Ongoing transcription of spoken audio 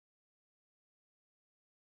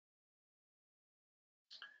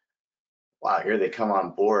Wow, here they come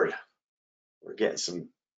on board. We're getting some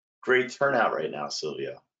great turnout right now,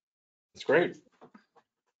 Silvio. That's great.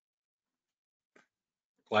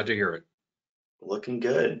 Glad to hear it. Looking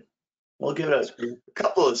good. We'll give it a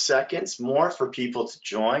couple of seconds more for people to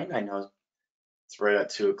join. I know it's right at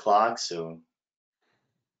 2 o'clock, so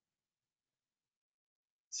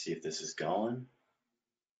let's see if this is going.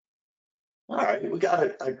 All right, we got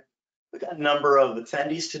a number of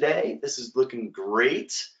attendees today. This is looking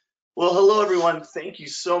great. Well, hello everyone. Thank you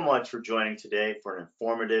so much for joining today for an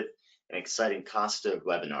informative and exciting Costa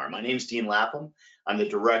webinar. My name is Dean Lapham. I'm the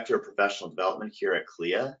Director of Professional Development here at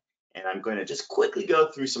CLIA, and I'm going to just quickly go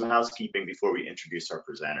through some housekeeping before we introduce our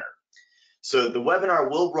presenter. So the webinar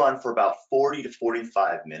will run for about 40 to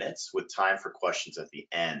 45 minutes with time for questions at the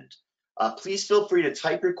end. Please feel free to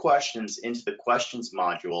type your questions into the questions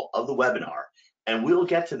module of the webinar, and we will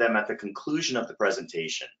get to them at the conclusion of the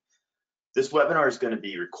presentation. This webinar is going to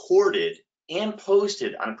be recorded and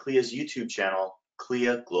posted on CLIA's YouTube channel,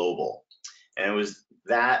 CLIA Global. And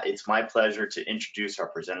it's my pleasure to introduce our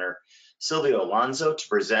presenter, Silvio Alonso, to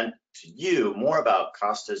present to you more about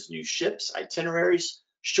Costa's new ships, itineraries,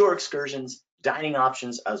 shore excursions, dining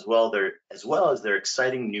options, as well as their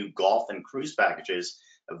exciting new golf and cruise packages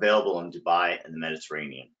available in Dubai and the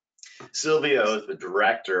Mediterranean. Silvio is the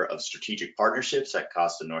Director of Strategic Partnerships at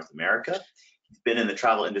Costa North America. He's been in the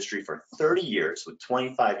travel industry for 30 years with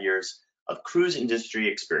 25 years of cruise industry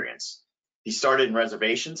experience. He started in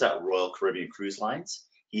reservations at Royal Caribbean Cruise Lines.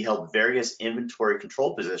 He held various inventory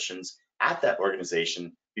control positions at that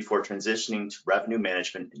organization before transitioning to revenue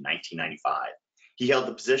management in 1995. He held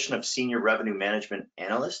the position of Senior Revenue Management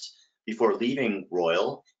Analyst before leaving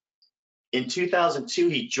Royal. In 2002,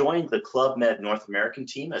 he joined the Club Med North American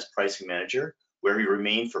team as pricing manager, where he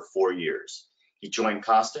remained for 4 years. He joined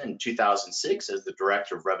Costa in 2006 as the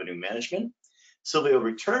Director of Revenue Management. Silvio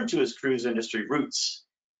returned to his cruise industry roots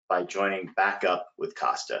by joining back up with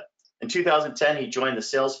Costa. In 2010, he joined the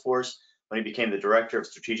sales force when he became the Director of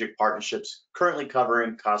Strategic Partnerships, currently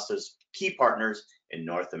covering Costa's key partners in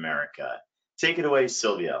North America. Take it away,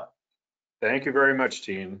 Silvio. Thank you very much,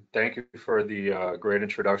 Dean. Thank you for the great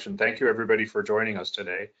introduction. Thank you, everybody, for joining us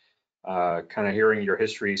today. Kind of hearing your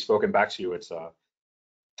history spoken back to you. It's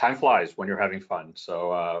time flies when you're having fun.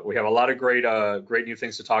 So we have a lot of great new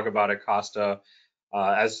things to talk about at Costa.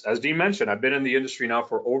 As Dean mentioned, I've been in the industry now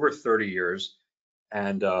for over 30 years,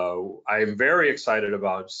 and I am very excited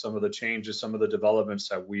about some of the changes, some of the developments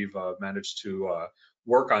that we've managed to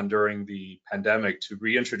work on during the pandemic to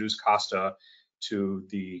reintroduce Costa to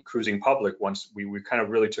the cruising public once we kind of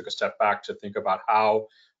really took a step back to think about how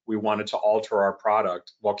we wanted to alter our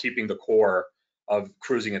product while keeping the core of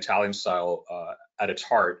cruising Italian style at its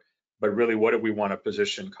heart. But really, what do we want to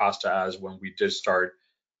position Costa as when we did start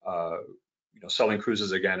selling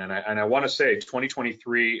cruises again? And I want to say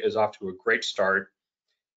 2023 is off to a great start.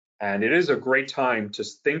 And it is a great time to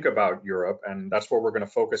think about Europe. And that's what we're going to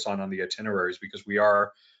focus on the itineraries, because we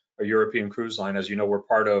are a European cruise line. As you know, we're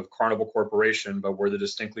part of Carnival Corporation, but we're the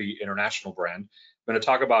distinctly international brand. I'm going to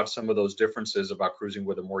talk about some of those differences about cruising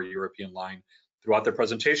with a more European line throughout the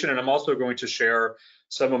presentation. And I'm also going to share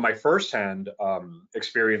some of my firsthand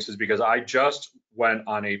experiences, because I just went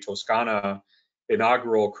on a Toscana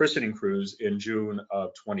inaugural christening cruise in June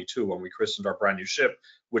of 22 when we christened our brand new ship,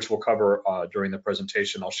 which we'll cover during the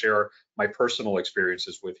presentation. I'll share my personal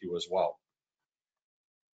experiences with you as well.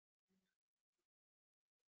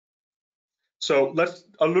 So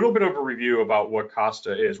a little bit of a review about what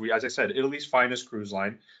Costa is. As I said, Italy's finest cruise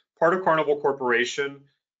line, part of Carnival Corporation.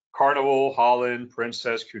 Carnival, Holland,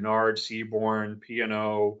 Princess, Cunard, Seabourn,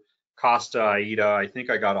 P&O, Costa, Aida, I think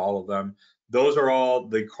I got all of them. Those are all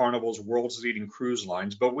the Carnival's world's leading cruise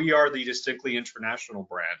lines, but we are the distinctly international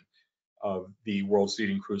brand of the world's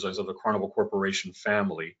leading cruise lines of the Carnival Corporation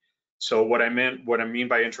family. So what I mean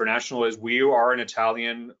by international is we are an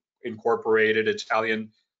Italian incorporated,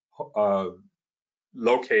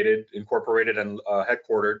 located, incorporated, and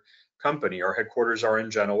headquartered company. Our headquarters are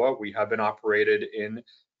in Genoa. We have been operated in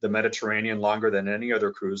the Mediterranean longer than any other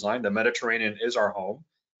cruise line. The Mediterranean is our home.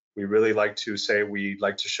 We really like to say we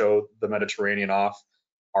like to show the Mediterranean off,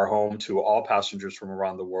 our home, to all passengers from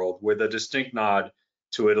around the world, with a distinct nod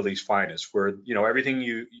to Italy's finest, where everything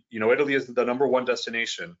Italy is the #1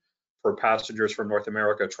 destination for passengers from North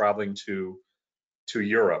America traveling to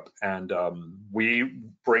Europe, and we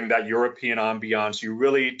bring that European ambiance. You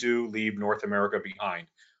really do leave North America behind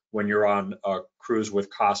when you're on a cruise with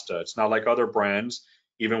Costa. It's not like other brands,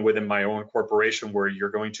 even within my own corporation, where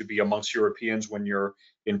you're going to be amongst Europeans when you're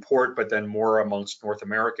in port, but then more amongst North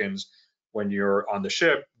Americans when you're on the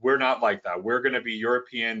ship. We're not like that. We're going to be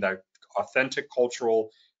European, that authentic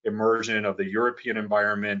cultural immersion of the European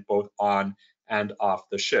environment, both on and off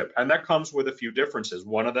the ship. And that comes with a few differences,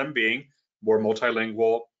 one of them being more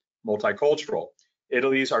multilingual, multicultural.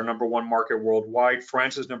 Italy's our #1 market worldwide,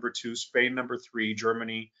 France is #2, Spain #3,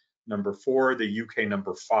 Germany #4, the UK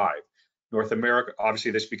 #5. North America,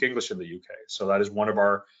 obviously they speak English in the UK, so that is one of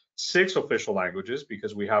our 6 official languages,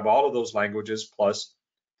 because we have all of those languages plus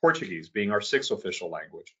Portuguese being our 6th official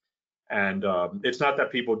language. And it's not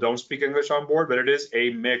that people don't speak English on board, but it is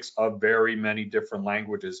a mix of very many different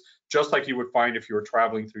languages, just like you would find if you were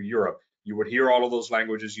traveling through Europe. You would hear all of those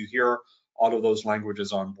languages. You hear all of those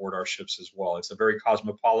languages on board our ships as well. It's a very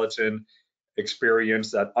cosmopolitan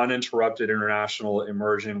experience, that uninterrupted international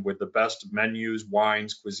immersion with the best menus,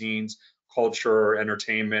 wines, cuisines, culture,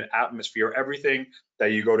 entertainment, atmosphere, everything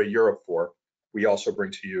that you go to Europe for, we also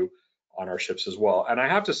bring to you on our ships as well. And I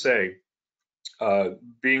have to say,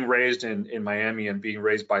 being raised in Miami and being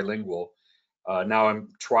raised bilingual, now I'm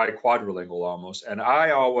quadrilingual almost, and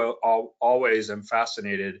I always am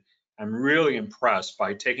fascinated. I'm really impressed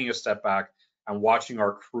by taking a step back and watching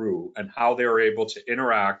our crew and how they're able to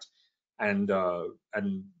interact and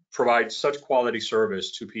provide such quality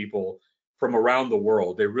service to people from around the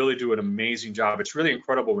world. They really do an amazing job. It's really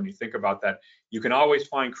incredible when you think about that. You can always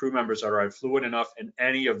find crew members that are fluent enough in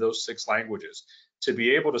any of those 6 languages to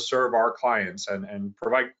be able to serve our clients and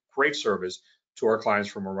provide great service to our clients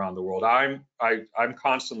from around the world. I'm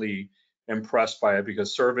constantly impressed by it,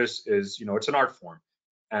 because service is, it's an art form,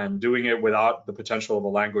 and doing it without the potential of a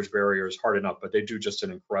language barrier is hard enough, but they do just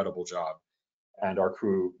an incredible job. And our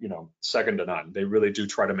crew, second to none. They really do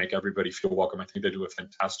try to make everybody feel welcome. I think they do a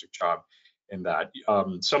fantastic job in that.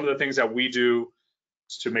 Some of the things that we do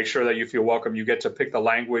to make sure that you feel welcome, you get to pick the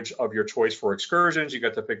language of your choice for excursions. You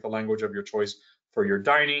get to pick the language of your choice for your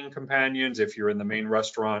dining companions if you're in the main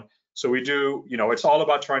restaurant. So we do, it's all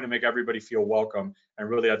about trying to make everybody feel welcome, and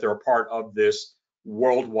really that they're a part of this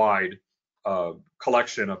worldwide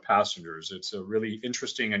collection of passengers. It's a really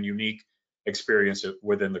interesting and unique experience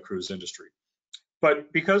within the cruise industry.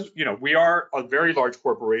 But because, we are a very large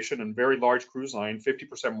corporation and very large cruise line,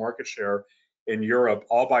 50% market share in Europe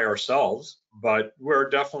all by ourselves, but we're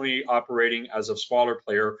definitely operating as a smaller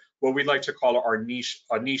player, what we'd like to call a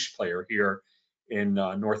niche player here in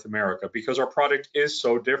North America, because our product is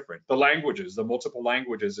so different. The languages, the multiple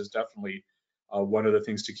languages, is definitely one of the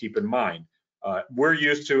things to keep in mind. We're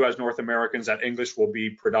used to, as North Americans, that English will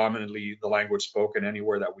be predominantly the language spoken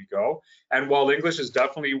anywhere that we go. And while English is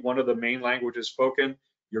definitely one of the main languages spoken,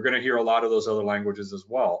 you're going to hear a lot of those other languages as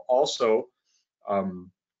well. Also,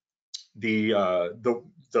 we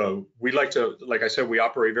like to, like I said, we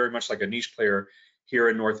operate very much like a niche player here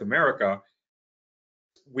in North America.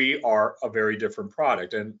 We are a very different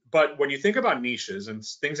product. But when you think about niches and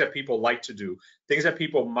things that people like to do, things that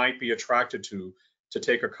people might be attracted to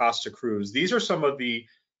take a Costa cruise, these are some of the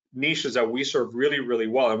niches that we serve really, really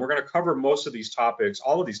well. And we're going to cover most of these topics,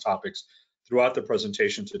 all of these topics, throughout the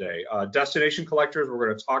presentation today. Destination collectors, we're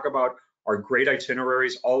going to talk about our great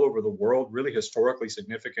itineraries all over the world, really historically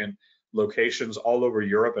significant locations all over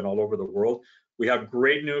Europe and all over the world. We have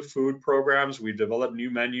great new food programs. We've developed new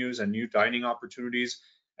menus and new dining opportunities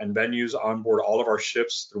and venues on board all of our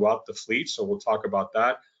ships throughout the fleet. So we'll talk about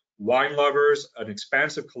that. Wine lovers, an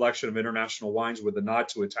expansive collection of international wines with a nod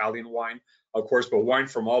to Italian wine, of course, but wine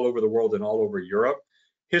from all over the world and all over Europe.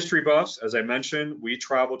 History buffs, as I mentioned, we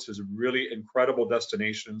travel to really incredible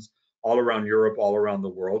destinations all around Europe, all around the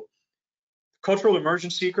world. Cultural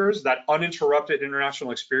immersion seekers, that uninterrupted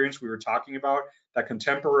international experience we were talking about, that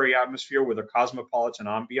contemporary atmosphere with a cosmopolitan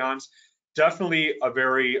ambiance, definitely a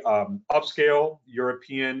very upscale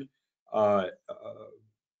European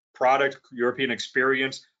product, European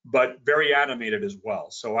experience, but very animated as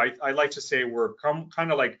well. So I like to say we're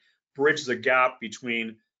kind of like bridge the gap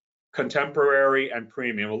between contemporary and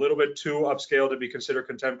premium, a little bit too upscale to be considered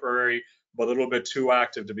contemporary, but a little bit too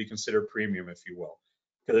active to be considered premium, if you will.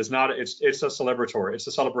 Because it's a celebratory, it's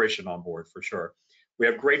a celebration on board for sure. We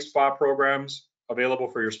have great spa programs available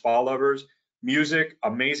for your spa lovers. Music,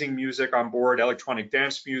 amazing music on board, electronic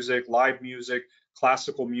dance music, live music,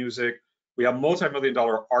 classical music. We have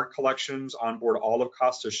multi-million-dollar art collections on board all of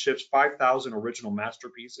Costa's ships, 5,000 original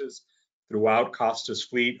masterpieces throughout Costa's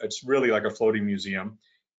fleet. It's really like a floating museum,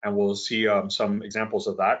 and we'll see some examples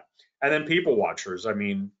of that. And then people watchers. I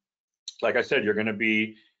mean, like I said, you're going to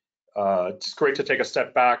be, it's great to take a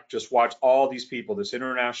step back, just watch all these people, this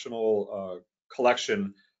international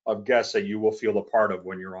collection of guests that you will feel a part of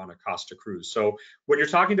when you're on a Costa cruise. So when you're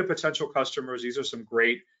talking to potential customers, these are some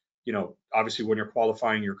great, obviously when you're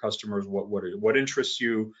qualifying your customers, what interests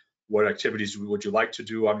you, what activities would you like to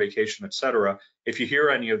do on vacation, etc. If you hear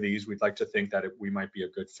any of these, we'd like to think that we might be a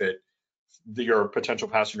good fit. Your potential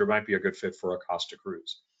passenger might be a good fit for a Costa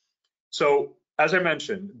cruise. So as I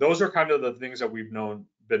mentioned, those are kind of the things that we've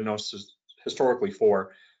been known historically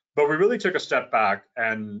for. But we really took a step back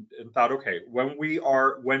and thought, okay,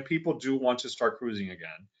 when people do want to start cruising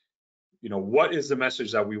again, what is the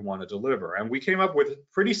message that we want to deliver? And we came up with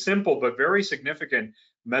pretty simple but very significant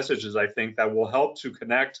messages, I think, that will help to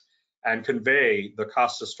connect and convey the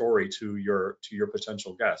Costa story to your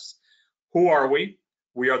potential guests. Who are we?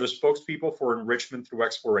 We are the spokespeople for enrichment through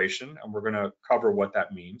exploration, and we're going to cover what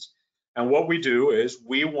that means. And what we do is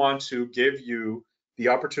we want to give you the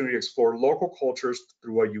opportunity to explore local cultures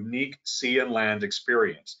through a unique sea and land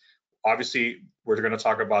experience. Obviously, we're going to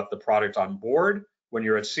talk about the product on board when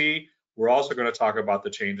you're at sea. We're also going to talk about the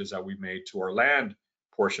changes that we made to our land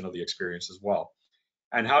portion of the experience as well.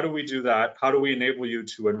 And how do we do that? How do we enable you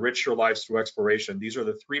to enrich your lives through exploration? These are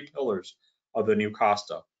the three pillars of the new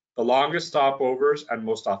Costa. The longest stopovers and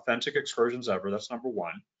most authentic excursions ever, that's number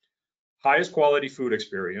one. Highest quality food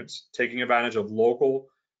experience, taking advantage of local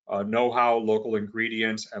know-how, local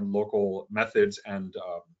ingredients, and local methods and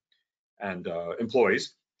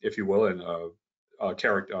employees, if you will, and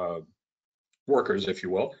workers, if you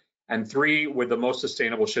will. And three, with the most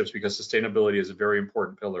sustainable ships, because sustainability is a very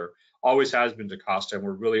important pillar, always has been to Costa, and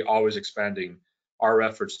we're really always expanding our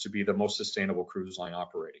efforts to be the most sustainable cruise line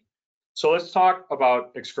operating. So let's talk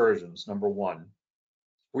about excursions, number one.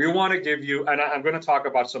 We want to give you, and I'm going to talk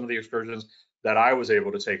about some of the excursions that I was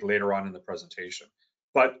able to take later on in the presentation,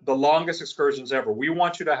 but the longest excursions ever. We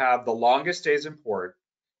want you to have the longest days in port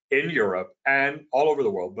in Europe and all over the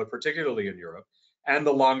world, but particularly in Europe, and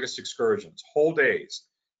the longest excursions, whole days,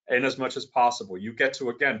 in as much as possible. You get to,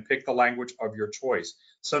 again, pick the language of your choice.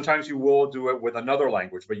 Sometimes you will do it with another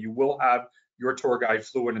language, but you will have your tour guide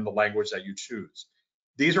fluent in the language that you choose.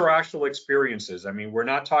 These are actual experiences. I mean, we're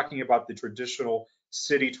not talking about the traditional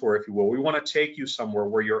city tour, if you will. We want to take you somewhere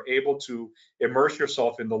where you're able to immerse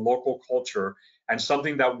yourself in the local culture and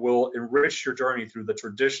something that will enrich your journey through the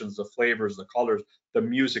traditions, the flavors, the colors, the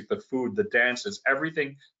music, the food, the dances,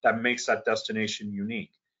 everything that makes that destination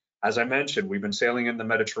unique. As I mentioned, we've been sailing in the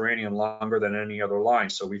Mediterranean longer than any other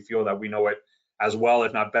line, so we feel that we know it as well,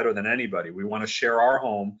 if not better than anybody. We want to share our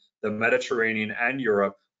home, the Mediterranean and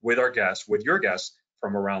Europe, with our guests, with your guests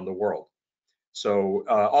from around the world. So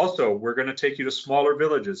also, we're going to take you to smaller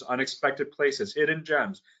villages, unexpected places, hidden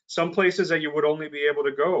gems, some places that you would only be able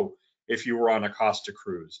to go if you were on a Costa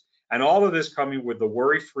cruise. And all of this coming with the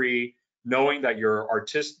worry-free, knowing that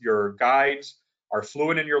your guides are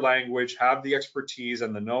fluent in your language, have the expertise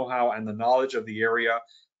and the know-how and the knowledge of the area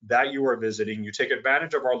that you are visiting. You take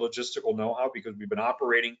advantage of our logistical know-how because we've been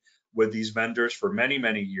operating with these vendors for many,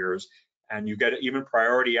 many years. And you get even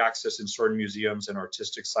priority access in certain museums and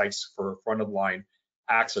artistic sites for front of the line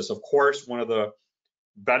access. Of course, one of the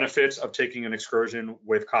benefits of taking an excursion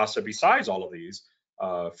with Costa, besides all of these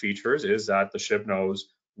features, is that the ship knows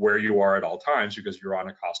where you are at all times because you're on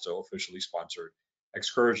a Costa officially sponsored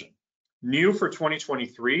excursion. New for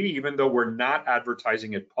 2023, even though we're not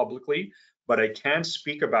advertising it publicly, but I can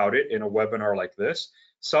speak about it in a webinar like this.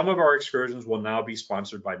 Some of our excursions will now be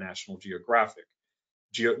sponsored by National Geographic.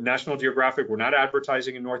 National Geographic, we're not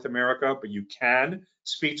advertising in North America, but you can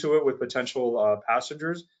speak to it with potential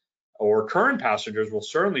passengers, or current passengers will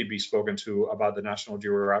certainly be spoken to about the National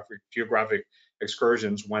Geographic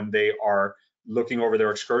excursions when they are looking over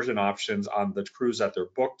their excursion options on the cruise that they're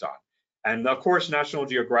booked on. And of course, National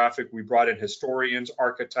Geographic, we brought in historians,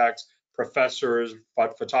 architects, professors,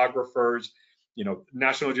 photographers.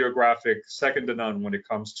 National Geographic, second to none when it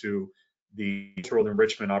comes to the cultural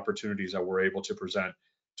enrichment opportunities that we're able to present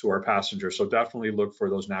to our passengers. So definitely look for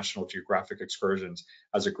those National Geographic excursions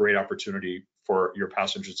as a great opportunity for your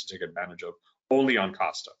passengers to take advantage of, only on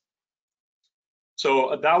Costa.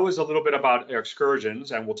 So that was a little bit about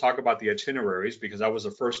excursions, and we'll talk about the itineraries because that was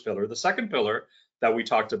the first pillar. The second pillar that we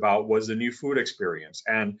talked about was the new food experience.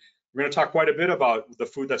 And we're going to talk quite a bit about the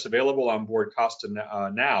food that's available on board Costa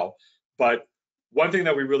now, but one thing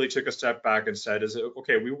that we really took a step back and said is,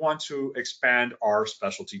 okay, we want to expand our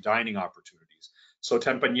specialty dining opportunities. So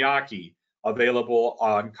teppanyaki, available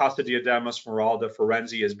on Costa Diadema, Smeralda,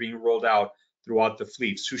 Firenze, is being rolled out throughout the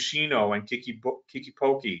fleet. Sushino and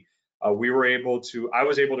Kikipoki. I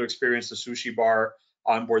was able to experience the sushi bar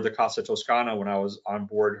on board the Costa Toscana when I was on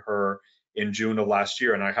board her in June of last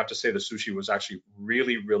year. And I have to say the sushi was actually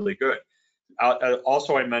really, really good.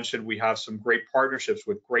 Also, I mentioned we have some great partnerships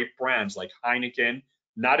with great brands like Heineken,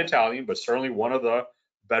 not Italian, but certainly one of the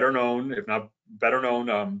better known, if not better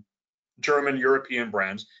known, German European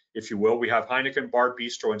brands, if you will. We have Heineken Bar,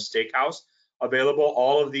 Bistro, and Steakhouse available.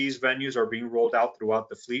 All of these venues are being rolled out throughout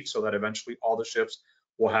the fleet so that eventually all the ships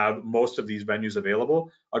will have most of these venues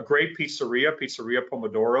available. A great pizzeria, Pizzeria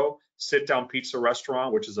Pomodoro, sit-down pizza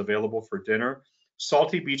restaurant, which is available for dinner.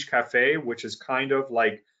 Salty Beach Cafe, which is kind of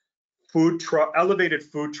like food truck, elevated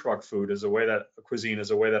food truck food is a way that cuisine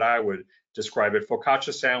is a way that I would describe it.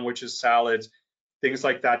 Focaccia sandwiches, salads, things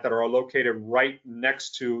like that that are located right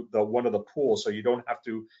next to the one of the pools, so you don't have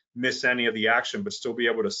to miss any of the action, but still be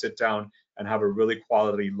able to sit down and have a really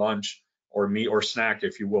quality lunch or meat or snack,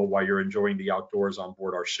 if you will, while you're enjoying the outdoors on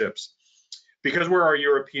board our ships. Because we're our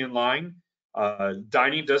European line,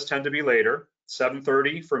 dining does tend to be later,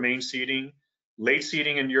 7:30 for main seating. Late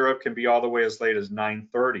seating in Europe can be all the way as late as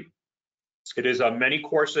 9:30. It is many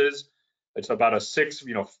courses. It's about a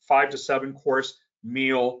 5 to 7 course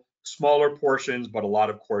meal, smaller portions, but a lot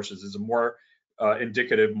of courses. It's a more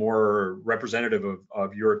indicative, more representative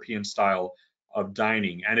of European style of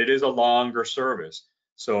dining. And it is a longer service.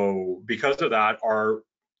 So because of that, our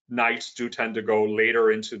nights do tend to go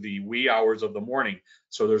later into the wee hours of the morning.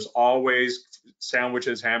 So there's always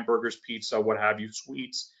sandwiches, hamburgers, pizza, what have you,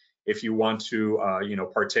 sweets, if you want to,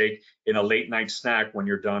 partake in a late night snack when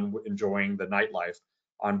you're done enjoying the nightlife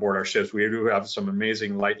on board our ships. We do have some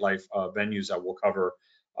amazing nightlife venues that we'll cover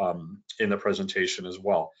in the presentation as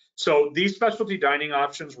well. So these specialty dining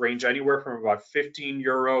options range anywhere from about 15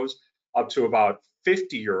 euros up to about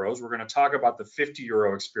 50 euros. We're going to talk about the 50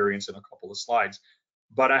 euro experience in a couple of slides.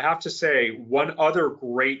 But I have to say, one other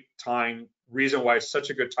great reason why it's such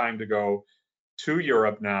a good time to go to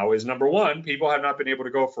Europe now is, number one, people have not been able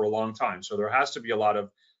to go for a long time. So there has to be a lot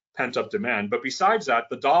of pent up demand. But besides that,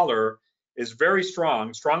 the dollar is very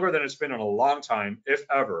strong, stronger than it's been in a long time, if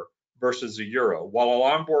ever, versus the euro. While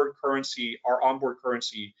our onboard currency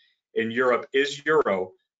in Europe is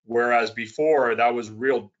euro, whereas before that was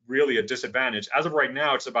really a disadvantage. As of right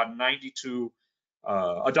now, it's about 92,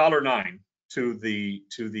 $1.09 to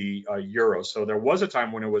the euro. So there was a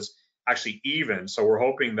time when it was actually even. So we're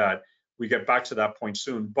hoping that we get back to that point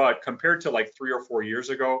soon. But compared to like 3 or 4 years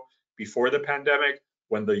ago, before the pandemic,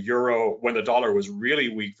 when the dollar was really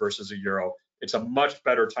weak versus the euro, it's a much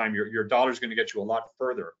better time. Your dollar is going to get you a lot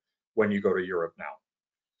further when you go to Europe now.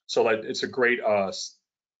 So it's a great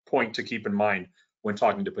point to keep in mind when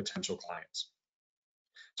talking to potential clients.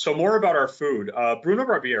 So more about our food. Bruno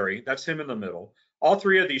Barbieri, that's him in the middle. All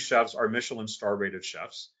three of these chefs are Michelin star rated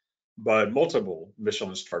chefs, but multiple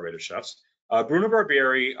Michelin star rated chefs. Bruno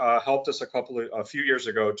Barbieri helped us a few years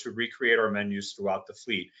ago to recreate our menus throughout the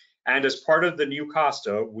fleet. And as part of the new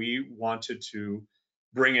Costa, we wanted to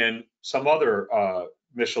bring in some other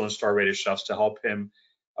Michelin star rated chefs to help him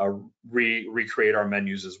recreate our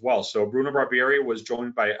menus as well. So Bruno Barbieri was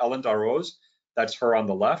joined by Ellen Darroze, that's her on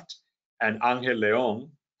the left, and Angel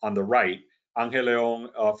Leon on the right. Angel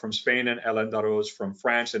Leon from Spain and Ellen Darroze from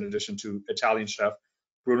France, in addition to Italian chef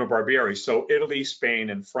Bruno Barbieri. So Italy,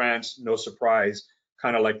 Spain, and France, no surprise,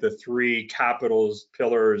 kind of like the three capitals,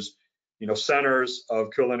 pillars, centers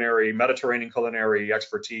of Mediterranean culinary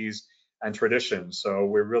expertise and tradition. So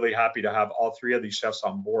we're really happy to have all three of these chefs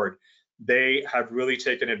on board. They have really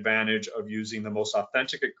taken advantage of using the most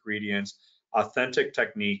authentic ingredients, authentic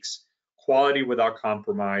techniques, quality without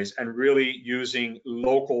compromise, and really using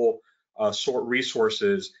local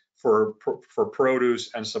resources for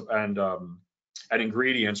produce and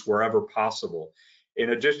ingredients wherever possible.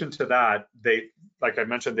 In addition to that, like I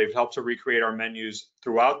mentioned, they've helped to recreate our menus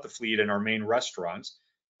throughout the fleet in our main restaurants.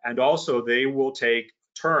 And also they will take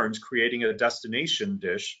turns creating a destination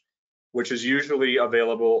dish, which is usually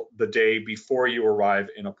available the day before you arrive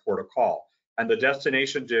in a port of call. And the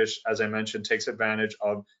destination dish, as I mentioned, takes advantage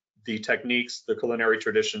of the techniques, the culinary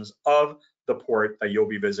traditions of the port that you'll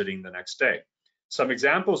be visiting the next day. Some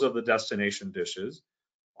examples of the destination dishes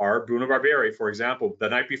are Bruno Barbieri, for example. The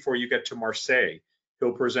night before you get to Marseille,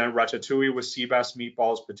 he'll present ratatouille with sea bass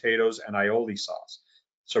meatballs, potatoes, and aioli sauce.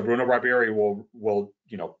 So Bruno Barbieri will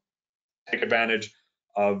take advantage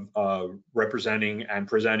of representing and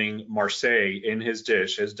presenting Marseille in his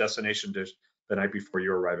destination dish, the night before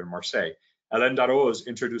you arrive in Marseille. Hélène Darroze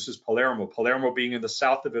introduces Palermo. Palermo being in the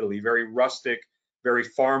south of Italy, very rustic, very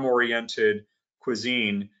farm-oriented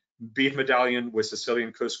cuisine, beef medallion with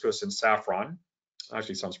Sicilian couscous and saffron.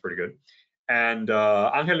 Actually sounds pretty good. And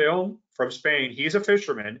Angel Leon from Spain, he's a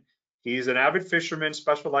fisherman. He's an avid fisherman,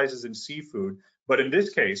 specializes in seafood. But in this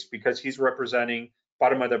case, because he's representing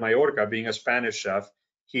Palma de Mallorca, being a Spanish chef,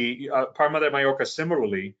 Palma de Mallorca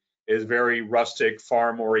similarly is very rustic,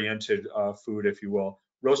 farm-oriented food, if you will.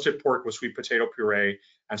 Roasted pork with sweet potato puree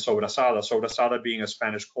and sobrasada. Sobrasada being a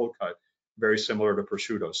Spanish cold cut very similar to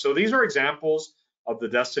prosciutto. So these are examples of the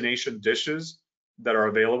destination dishes that are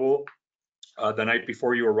available the night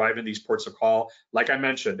before you arrive in these ports of call. Like I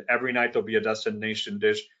mentioned, every night there'll be a destination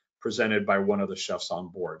dish presented by one of the chefs on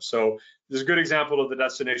board. So this is a good example of the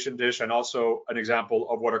destination dish, and also an example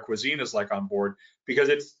of what our cuisine is like on board, because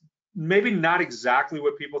it's maybe not exactly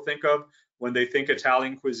what people think of when they think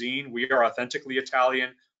Italian cuisine. We are authentically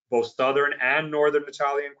Italian, both Southern and Northern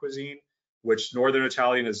Italian cuisine, which Northern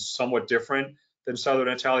Italian is somewhat different than Southern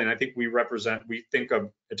Italian. I think we think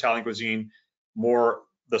of Italian cuisine more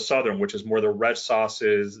the Southern, which is more the red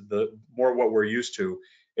sauces, the more what we're used to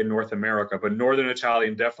in North America. But Northern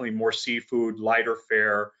Italian, definitely more seafood, lighter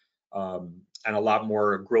fare, and a lot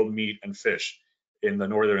more grilled meat and fish in the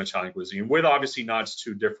Northern Italian cuisine, with obviously nods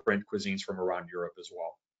to different cuisines from around Europe as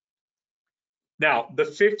well. Now, the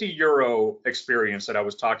 50 euro experience that I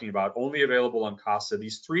was talking about, only available on Costa,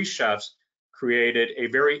 these three chefs created a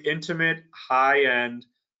very intimate, high-end,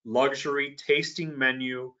 luxury tasting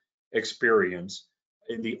menu experience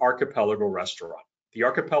in the Archipelago restaurant.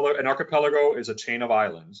 An archipelago is a chain of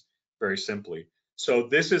islands, very simply. So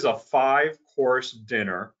this is a 5-course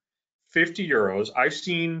dinner, 50 euros. I've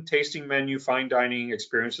seen tasting menu, fine dining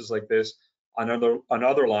experiences like this on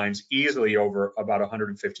other lines easily over about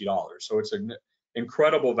 $150. So it's an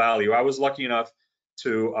incredible value. I was lucky enough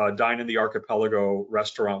to dine in the Archipelago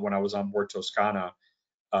restaurant when I was on board Toscana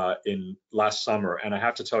in last summer, and I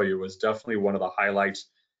have to tell you, it was definitely one of the highlights.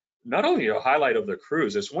 Not only a highlight of the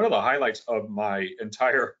cruise, it's one of the highlights of my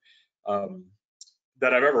entire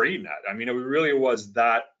that I've ever eaten at. I mean, it really was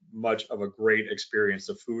that much of a great experience,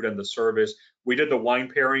 the food and the service. We did the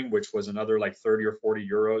wine pairing, which was another like 30 or 40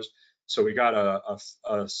 euros. So we got a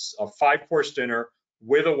 5-course dinner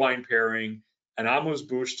with a wine pairing, an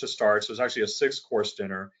amuse-bouche to start. So it's actually a 6-course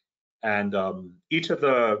dinner. And each of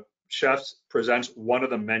the chefs presents one of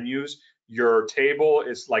the menus. Your table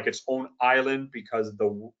is like its own island, because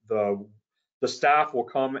the staff will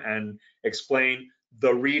come and explain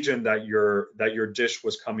the region that your dish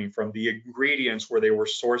was coming from, the ingredients where they were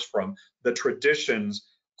sourced from, the traditions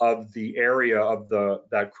of the area of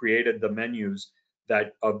that created the menus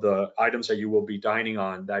that of the items that you will be dining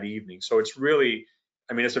on that evening. So it's really,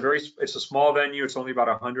 I mean, it's a small venue. It's only about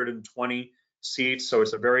 120 seats, so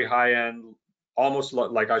it's a very high end, almost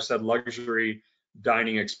like I said, luxury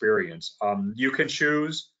dining experience. You can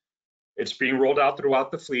choose. It's being rolled out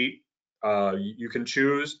throughout the fleet. You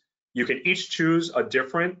can each choose a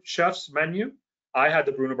different chef's menu. I had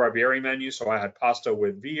the Bruno Barbieri menu, so I had pasta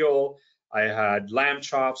with veal, I had lamb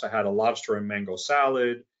chops, I had a lobster and mango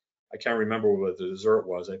salad. I can't remember what the dessert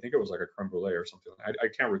was. I think it was like a creme brulee or something. I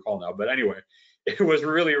can't recall now, but anyway, it was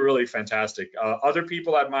really, really fantastic. Other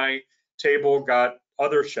people at my table got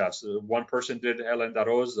other chefs. One person did Hélène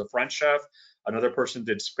Darroze, the French chef. Another person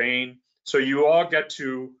did Spain. So you all get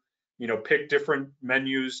to, pick different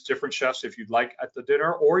menus, different chefs if you'd like at the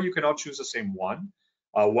dinner, or you can all choose the same one.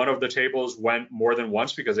 One of the tables went more than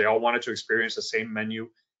once because they all wanted to experience the same menu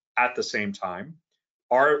at the same time.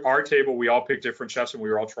 Our table, we all picked different chefs and we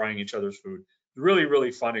were all trying each other's food. Really,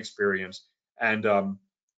 really fun experience. And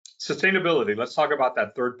sustainability, let's talk about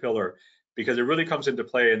that third pillar, because it really comes into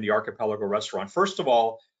play in the Archipelago restaurant. First of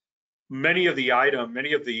all, many of the items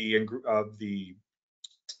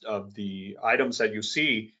that you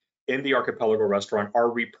see in the Archipelago restaurant are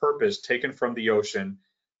repurposed, taken from the ocean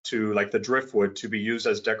to, like the driftwood, to be used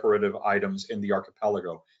as decorative items in the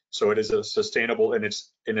archipelago. So it is a sustainable in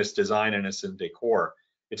its design, and it's in decor.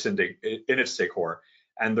 It's in its decor.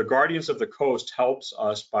 And the Guardians of the Coast helps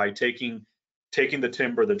us by taking the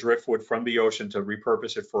timber, the driftwood from the ocean, to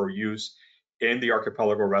repurpose it for use in the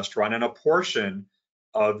Archipelago restaurant. And a portion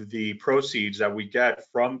of the proceeds that we get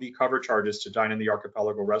from the cover charges to dine in the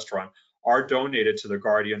Archipelago restaurant are donated to the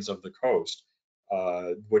Guardians of the Coast,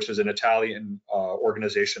 which is an Italian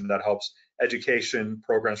organization that helps education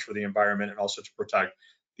programs for the environment and also to protect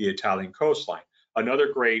the Italian coastline.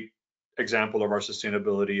 Another great example of our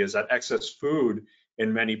sustainability is that excess food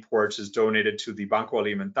in many ports is donated to the Banco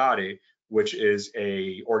Alimentare, which is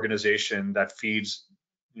a organization that feeds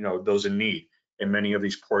those in need in many of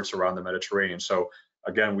these ports around the Mediterranean. So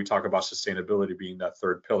again, we talk about sustainability being that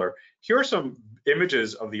third pillar. Here are some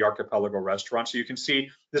images of the Archipelago restaurant. So you can see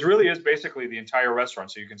this really is basically the entire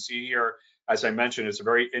restaurant. So you can see here, as I mentioned, it's a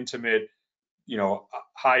very intimate,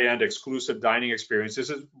 high-end exclusive dining experience. This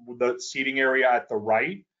is the seating area at the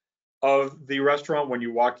right of the restaurant when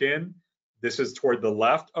you walk in. This is toward the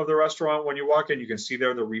left of the restaurant when you walk in. You can see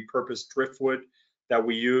there the repurposed driftwood that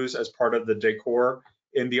we use as part of the decor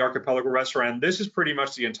in the Archipelago restaurant. And this is pretty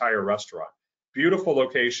much the entire restaurant. Beautiful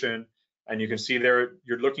location, and you can see there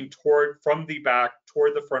you're looking from the back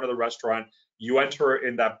toward the front of the restaurant. You enter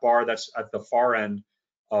in that bar that's at the far end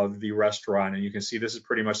of the restaurant, and you can see this is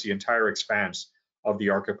pretty much the entire expanse of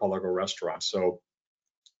the archipelago restaurant. So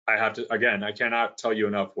I have to, again, I cannot tell you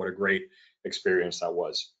enough what a great experience that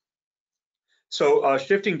was. So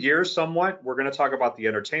shifting gears somewhat, we're going to talk about the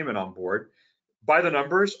entertainment on board. By the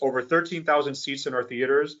numbers, over 13,000 seats in our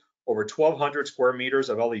theaters, over 1,200 square meters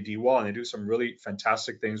of LED wall, and they do some really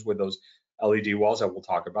fantastic things with those LED walls that we'll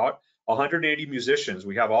talk about. 180 musicians.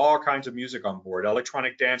 We have all kinds of music on board,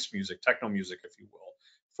 electronic dance music, techno music, if you will,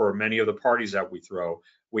 for many of the parties that we throw.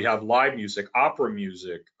 We have live music, opera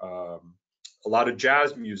music, a lot of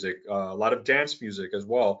jazz music, a lot of dance music as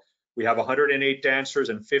well. We have 108 dancers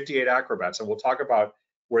and 58 acrobats, and we'll talk about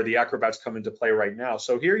where the acrobats come into play right now.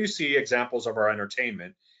 So here you see examples of our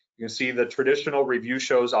entertainment. You can see the traditional review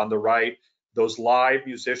shows on the right, those live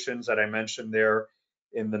musicians that I mentioned there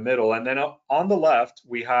in the middle. And then on the left,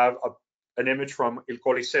 we have an image from Il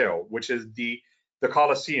Coliseo, which is the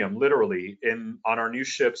Colosseum, literally, on our new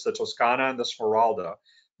ships, the Toscana and the Smeralda.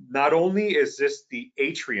 Not only is this the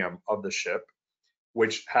atrium of the ship,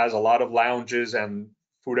 which has a lot of lounges and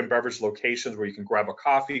food and beverage locations where you can grab a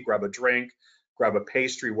coffee, grab a drink, grab a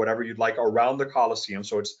pastry, whatever you'd like around the Coliseum.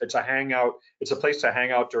 So it's a hangout. It's a place to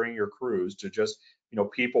hang out during your cruise, to just,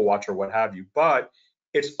 people watch or what have you. But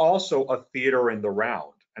it's also a theater in the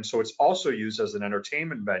round. And so it's also used as an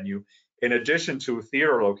entertainment venue in addition to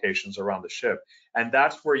theater locations around the ship. And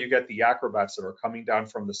that's where you get the acrobats that are coming down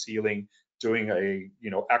from the ceiling, doing a,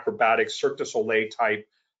 acrobatic Cirque du Soleil type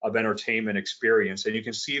of entertainment experience. And you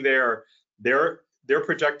can see they're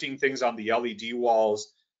projecting things on the LED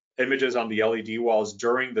walls, images on the LED walls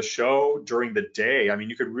during the show, during the day. I mean,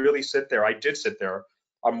 you could really sit there. I did sit there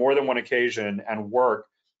on more than one occasion and work.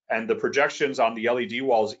 And the projections on the LED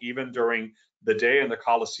walls, even during the day in the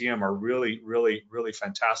Coliseum, are really, really, really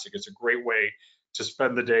fantastic. It's a great way to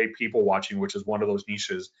spend the day people watching, which is one of those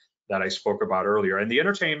niches that I spoke about earlier. And the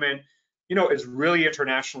entertainment, is really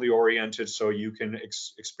internationally oriented, so you can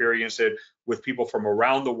experience it with people from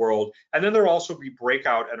around the world. And then there'll also be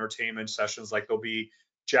breakout entertainment sessions, like there'll be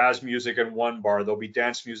jazz music in one bar, there'll be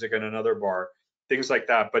dance music in another bar, things like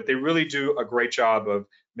that. But they really do a great job of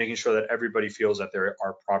making sure that everybody feels that they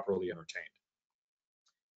are properly entertained.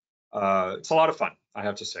 It's a lot of fun, I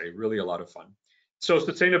have to say, really a lot of fun. So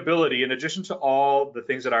sustainability, in addition to all the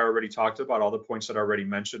things that I already talked about, all the points that I already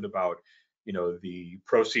mentioned about, the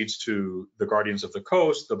proceeds to the Guardians of the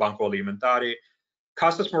Coast, the Banco Alimentare,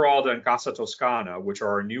 Costa Smeralda and Costa Toscana, which are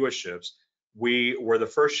our newest ships, we were the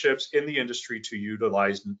first ships in the industry to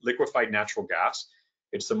utilize liquefied natural gas.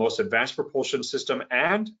 It's the most advanced propulsion system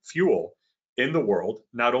and fuel in the world.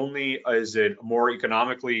 Not only is it more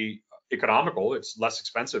economical, it's less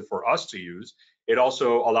expensive for us to use, it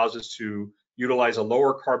also allows us to utilize a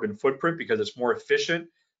lower carbon footprint because it's more efficient.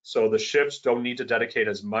 So the ships don't need to dedicate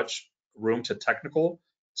as much room to technical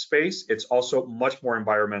space. It's also much more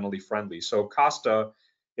environmentally friendly. So Costa,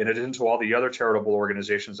 in addition to all the other charitable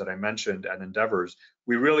organizations that I mentioned and endeavors,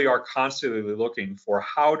 we really are constantly looking for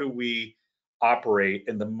how do we operate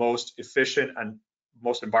in the most efficient and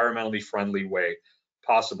most environmentally friendly way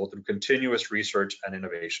possible through continuous research and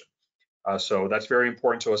innovation. So that's very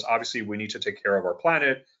important to us. Obviously, we need to take care of our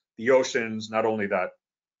planet, the oceans, not only that,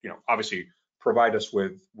 obviously provide us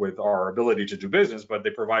with our ability to do business, but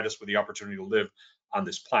they provide us with the opportunity to live on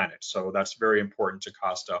this planet. So that's very important to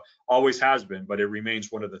Costa, always has been, but it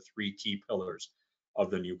remains one of the three key pillars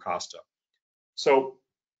of the new Costa. So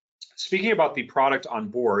speaking about the product on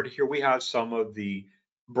board, here we have some of the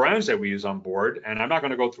brands that we use on board, and I'm not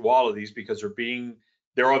going to go through all of these because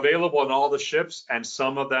they're available on all the ships, and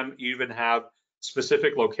some of them even have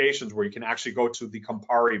specific locations where you can actually go to the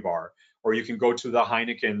Campari bar, or you can go to the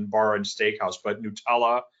Heineken bar and steakhouse. But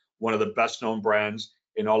Nutella, one of the best known brands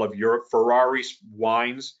in all of Europe, Ferrari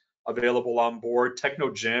wines available on board,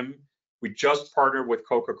 Techno Gym. We just partnered with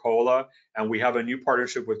Coca-Cola, and we have a new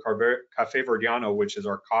partnership with Cafe Verdiano, which is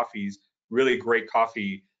our coffees, really great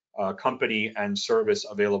coffee company and service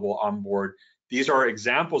available on board. These are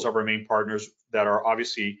examples of our main partners that are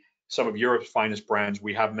obviously some of Europe's finest brands.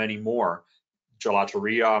 We have many more: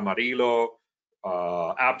 Gelateria, Amarillo,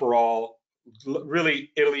 Aperol,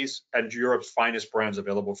 really Italy's and Europe's finest brands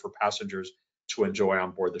available for passengers to enjoy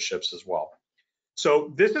on board the ships as well.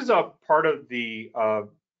 So this is a part of the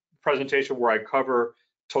presentation where I cover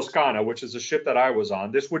Toscana, which is a ship that I was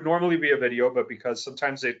on. This would normally be a video, but because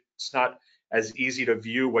sometimes it's not as easy to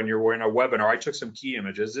view when you're in a webinar, I took some key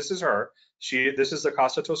images. This is her. This is the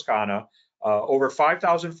Costa Toscana. Over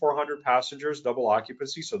 5,400 passengers, double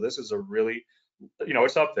occupancy. So this is a really,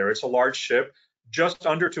 it's up there. It's a large ship, just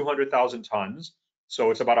under 200,000 tons. So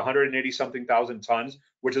it's about 180 something thousand tons,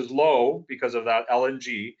 which is low because of that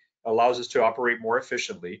LNG, allows us to operate more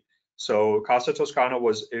efficiently. So Costa Toscana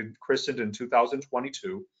was christened in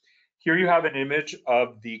 2022. Here you have an image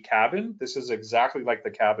of the cabin. This is exactly like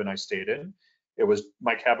the cabin I stayed in.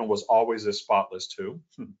 My cabin was always this spotless too.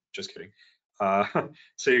 Just kidding. Uh,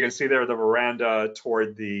 so you can see there the veranda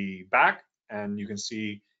toward the back, and you can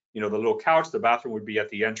see, the little couch. The bathroom would be at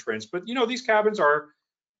the entrance. But these cabins are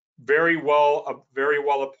very well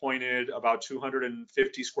appointed, about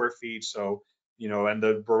 250 square feet. So and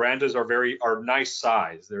the verandas are nice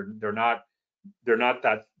size. They're not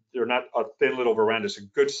a thin little veranda. It's a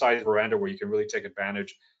good sized veranda where you can really take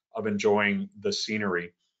advantage of enjoying the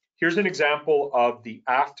scenery. Here's an example of the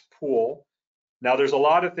aft pool. Now, there's a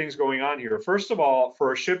lot of things going on here. First of all,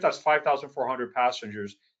 for a ship that's 5,400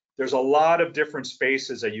 passengers, there's a lot of different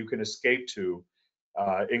spaces that you can escape to,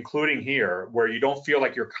 including here, where you don't feel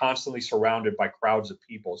like you're constantly surrounded by crowds of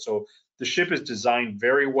people. So the ship is designed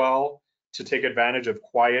very well to take advantage of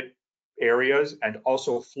quiet areas, and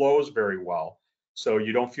also flows very well. So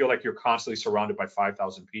you don't feel like you're constantly surrounded by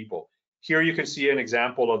 5,000 people. Here you can see an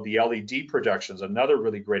example of the LED projections, another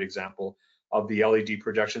really great example of the LED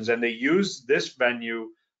projections. And they use this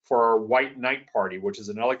venue for our White Night Party, which is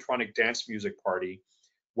an electronic dance music party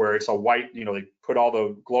where it's a white, they put all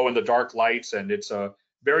the glow in the dark lights, and it's a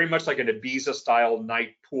very much like an Ibiza style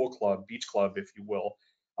night pool club, beach club, if you will.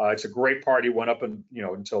 It's a great party, went up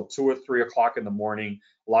until 2 or 3 o'clock in the morning.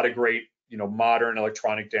 A lot of great, modern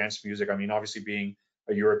electronic dance music. I mean, obviously being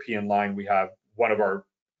a European line, we have one of our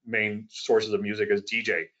main sources of music is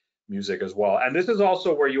DJ music as well. And this is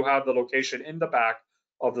also where you have the location in the back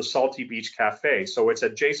of the Salty Beach Cafe. So it's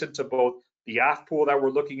adjacent to both the aft pool that we're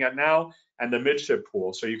looking at now and the midship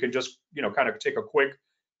pool. So you can just, kind of take a quick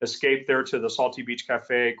escape there to the Salty Beach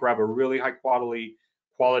Cafe, grab a really high quality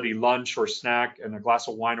lunch or snack and a glass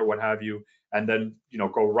of wine or what have you, and then,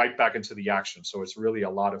 go right back into the action. So it's really a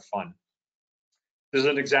lot of fun. This is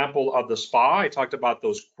an example of the spa. I talked about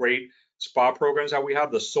those great spa programs that we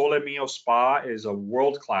have. The Sole Mio Spa is a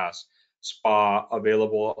world-class spa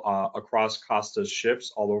available across Costa's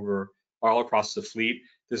ships all across the fleet.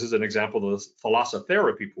 This is an example of the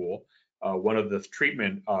thalassotherapy pool, one of the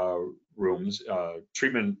treatment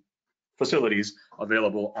treatment facilities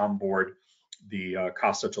available on board the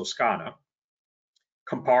Costa Toscana.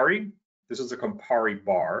 Campari, this is a Campari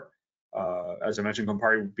bar. As I mentioned,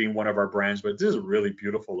 Campari being one of our brands, but this is a really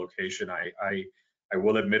beautiful location. I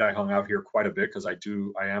will admit I hung out here quite a bit because I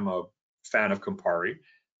am a fan of Campari.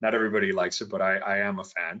 Not everybody likes it, but I am a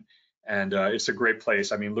fan. And it's a great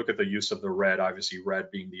place. I mean, look at the use of the red, obviously red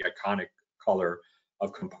being the iconic color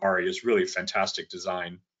of Campari is really fantastic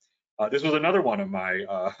design. This was another one of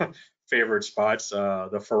my favorite spots,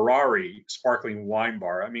 the Ferrari sparkling wine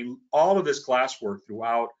bar. I mean, all of this glasswork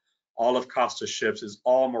throughout all of Costa's ships is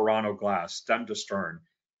all Murano glass, stem to stern.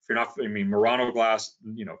 If you're not, I mean, Murano glass,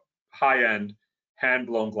 high end, hand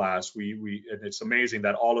blown glass. And it's amazing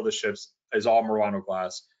that all of the ships is all Murano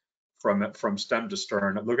glass from stem to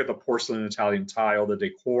stern. Look at the porcelain Italian tile, the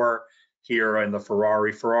decor here, and the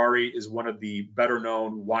Ferrari. Ferrari is one of the better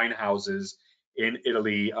known wine houses in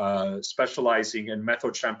Italy, specializing in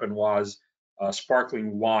Method Champenoise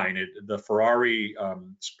sparkling wine. The Ferrari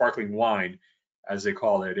sparkling wine, as they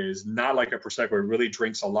call it, is not like a Prosecco. It really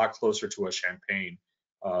drinks a lot closer to a champagne.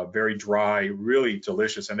 Very dry, really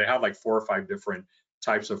delicious. And they have like 4 or 5 different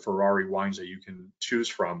types of Ferrari wines that you can choose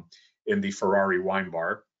from in the Ferrari wine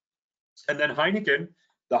bar. And then Heineken,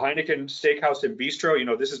 the Heineken Steakhouse and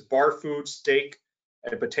Bistro, this is bar food, steak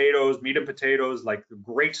and potatoes, meat and potatoes, like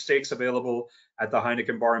great steaks available at the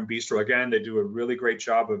Heineken Bar and Bistro. Again, they do a really great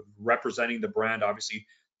job of representing the brand, obviously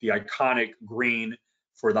the iconic green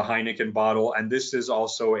for the Heineken bottle. And this is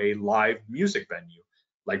also a live music venue,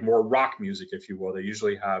 like more rock music, if you will. They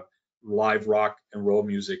usually have live rock and roll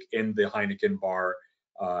music in the Heineken Bar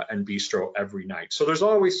and Bistro every night. So there's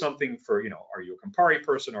always something for, are you a Campari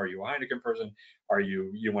person? Are you a Heineken person?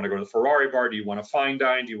 You want to go to the Ferrari bar? Do you want to fine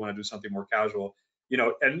dine? Do you want to do something more casual?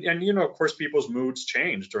 And of course, people's moods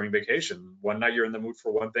change during vacation. One night you're in the mood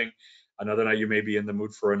for one thing, another night you may be in the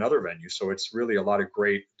mood for another venue. So it's really a lot of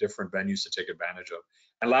great different venues to take advantage of.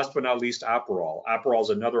 And last but not least, Aperol. Aperol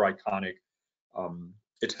is another iconic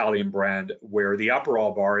Italian brand where the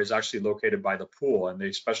Aperol bar is actually located by the pool, and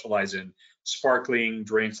they specialize in sparkling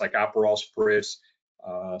drinks like Aperol Spritz,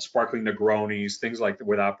 sparkling Negronis, things like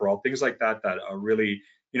with Aperol, things like that are really,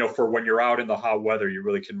 for when you're out in the hot weather, you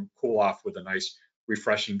really can cool off with a nice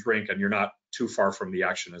refreshing drink, and you're not too far from the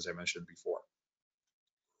action, as I mentioned before.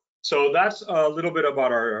 So that's a little bit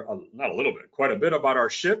about not a little bit, quite a bit about our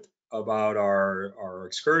ship, about our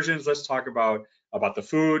excursions. Let's talk about about the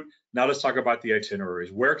food. Now let's talk about the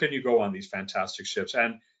itineraries. Where can you go on these fantastic ships?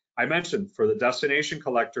 And I mentioned for the destination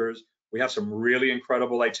collectors, we have some really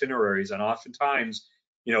incredible itineraries. And oftentimes,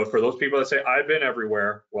 for those people that say, I've been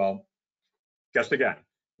everywhere, well, guess again.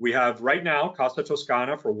 We have right now Costa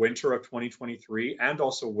Toscana for winter of 2023 and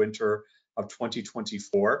also winter of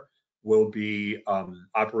 2024 will be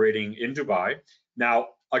operating in Dubai. Now,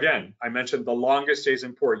 again, I mentioned the longest stays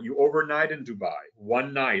in port. You overnight in Dubai,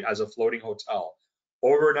 one night as a floating hotel,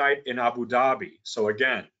 overnight in Abu Dhabi. So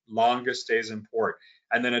again, longest stays in port.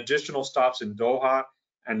 And then additional stops in Doha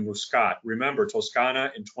and Muscat. Remember,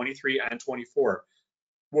 Toscana in 23 and 24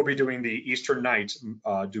 will be doing the Eastern Nights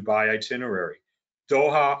Dubai itinerary.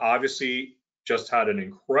 Doha obviously just had an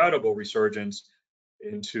incredible resurgence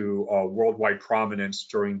into worldwide prominence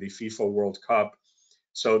during the FIFA World Cup.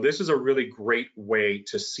 So this is a really great way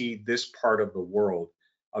to see this part of the world,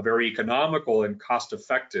 a very economical and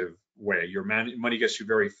cost-effective way. Your money gets you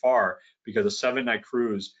very far because a 7-night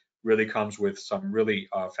cruise really comes with some really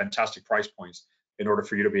fantastic price points in order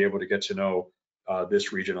for you to be able to get to know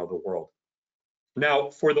this region of the world. Now,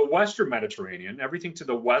 for the Western Mediterranean, everything to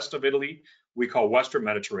the west of Italy, we call Western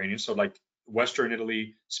Mediterranean. So like Western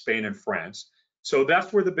Italy, Spain, and France. So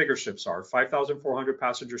that's where the bigger ships are. 5,400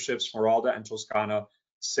 passenger ships, Smeralda and Toscana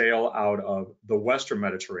sail out of the Western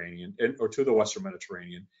Mediterranean or to the Western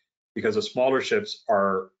Mediterranean because the smaller ships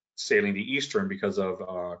are sailing the Eastern because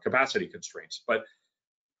of capacity constraints. But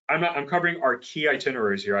I'm covering our key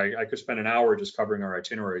itineraries here. I could spend an hour just covering our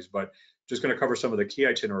itineraries, but just going to cover some of the key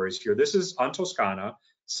itineraries here. This is on Toscana,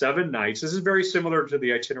 7 nights. This is very similar to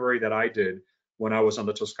the itinerary that I did when I was on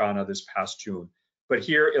the Toscana this past June. But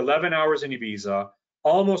here, 11 hours in Ibiza,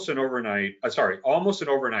 almost an overnight,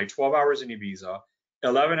 12 hours in Ibiza,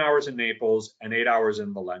 11 hours in Naples, and 8 hours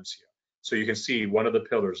in Valencia. So you can see one of the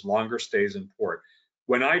pillars, longer stays in port.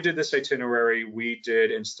 When I did this itinerary, we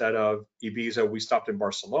did, instead of Ibiza, we stopped in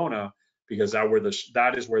Barcelona because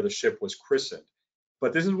that is where the ship was christened.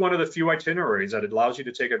 But this is one of the few itineraries that allows you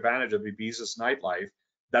to take advantage of Ibiza's nightlife.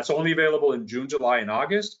 That's only available in June, July, and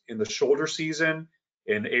August. In the shoulder season,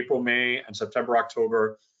 in April, May, and September,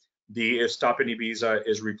 October, the stop in Ibiza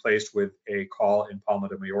is replaced with a call in Palma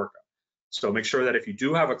de Mallorca. So make sure that if you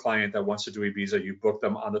do have a client that wants to do Ibiza, you book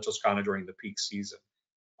them on the Toscana during the peak season.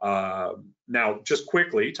 Now, just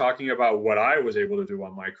quickly talking about what I was able to do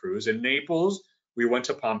on my cruise. In Naples, we went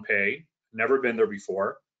to Pompeii. Never been there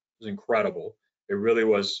before. It was incredible. It really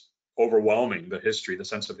was overwhelming, the history, the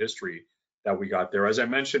sense of history that we got there. As I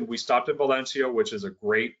mentioned, we stopped at Valencia, which is a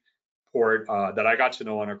great port that I got to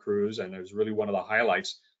know on a cruise, and it was really one of the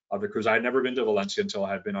highlights of the cruise. I had never been to Valencia until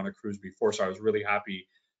I had been on a cruise before, so I was really happy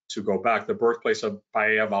to go back. The birthplace of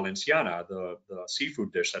Paella Valenciana, the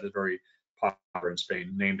seafood dish that is very popular in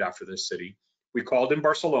Spain, named after this city. We called in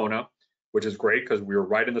Barcelona, which is great because we were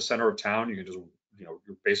right in the center of town. You can just,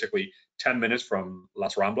 you're basically 10 minutes from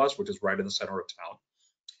Las Ramblas, which is right in the center of town.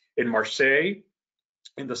 In Marseille,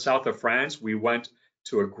 in the south of France, we went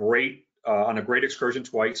to on a great excursion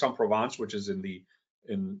to Aix-en-Provence, which is in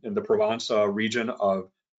the Provence region of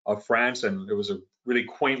France, and it was a really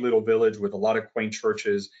quaint little village with a lot of quaint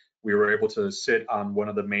churches. We were able to sit on one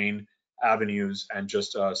of the main avenues and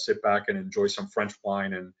just sit back and enjoy some French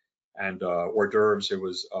wine and hors d'oeuvres. It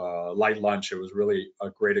was light lunch. It was really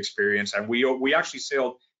a great experience. And we actually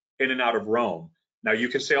sailed in and out of Rome. Now you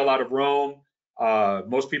can sail out of Rome.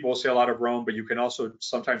 Most people will sail out of Rome, but you can also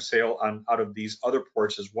sometimes sail out of these other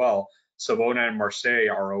ports as well. Savona and Marseille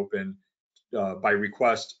are open by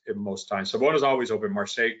request in most times. Savona is always open.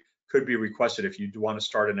 Marseille could be requested if you do want to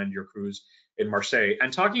start and end your cruise in Marseille.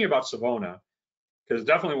 And talking about Savona, because it's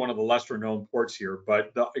definitely one of the lesser known ports here,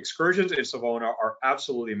 but the excursions in Savona are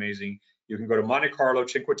absolutely amazing. You can go to Monte Carlo,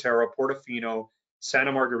 Cinque Terre, Portofino,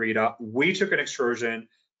 Santa Margherita. We took an excursion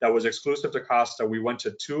that was exclusive to Costa. We went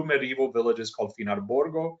to 2 medieval villages called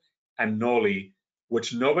Finalborgo and Noli,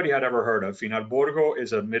 which nobody had ever heard of. Finalborgo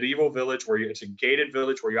is a medieval village it's a gated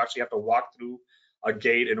village where you actually have to walk through a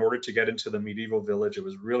gate in order to get into the medieval village. It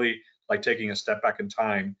was really like taking a step back in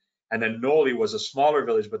time. And then Noli was a smaller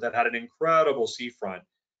village, but that had an incredible seafront,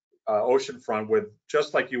 oceanfront with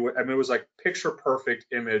just like it was like picture perfect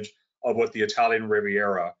image of what the Italian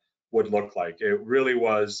Riviera would look like. It really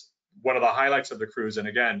was one of the highlights of the cruise. And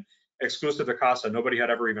again, exclusive to Costa, nobody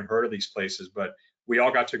had ever even heard of these places, but we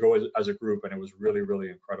all got to go as a group, and it was really, really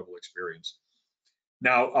incredible experience.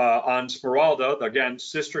 Now, on Smeralda, again,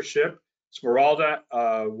 sister ship, Smeralda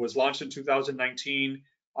was launched in 2019,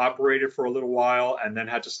 operated for a little while, and then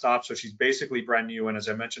had to stop. So she's basically brand new. And as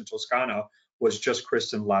I mentioned, Toscana was just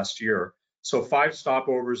christened last year. So 5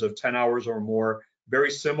 stopovers of 10 hours or more, very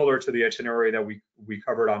similar to the itinerary that we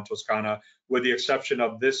covered on Toscana, with the exception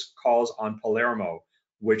of this calls on Palermo,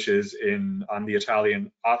 which is on the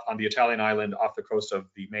Italian island off the coast of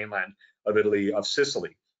the mainland of Italy, of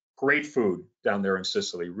Sicily. Great food down there in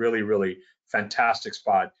Sicily. Really, really fantastic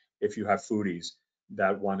spot if you have foodies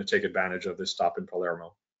that want to take advantage of this stop in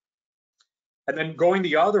Palermo. And then going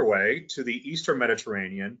the other way to the Eastern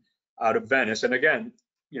Mediterranean out of Venice. And again,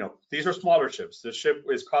 these are smaller ships. The ship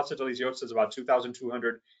is Costa degli Yachts, is about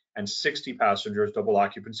 2,260 passengers, double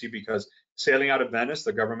occupancy, because sailing out of Venice,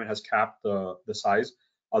 the government has capped the size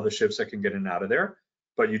of the ships that can get in and out of there.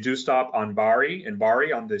 But you do stop in Bari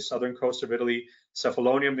on the southern coast of Italy,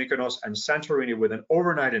 Cephalonia, Mykonos, and Santorini with an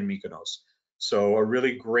overnight in Mykonos. So a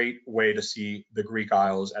really great way to see the Greek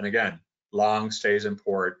Isles. And again, long stays in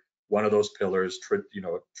port, one of those pillars,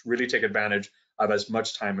 really take advantage of as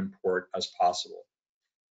much time in port as possible.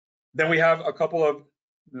 Then we have a couple of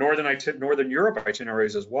Northern Europe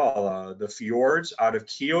itineraries as well. The fjords out of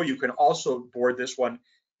Kiel. You can also board this one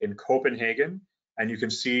in Copenhagen, and you can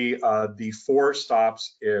see the 4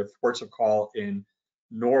 stops, ports of call in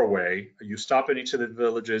Norway. You stop in each of the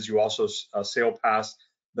villages. You also sail past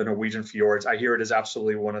the Norwegian fjords. I hear it is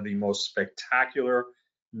absolutely one of the most spectacular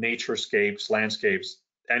naturescapes, landscapes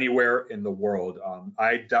anywhere in the world.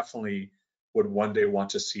 I definitely would one day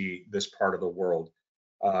want to see this part of the world.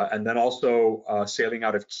 And then also sailing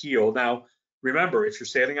out of Kiel. Now, remember, if you're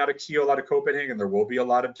sailing out of Kiel, out of Copenhagen, there will be a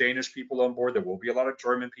lot of Danish people on board. There will be a lot of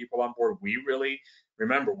German people on board. We really,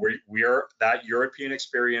 remember, we are that European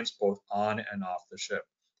experience both on and off the ship.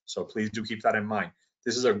 So please do keep that in mind.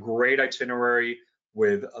 This is a great itinerary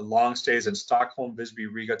with long stays in Stockholm, Visby,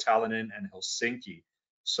 Riga, Tallinn, and Helsinki.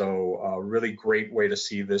 So a really great way to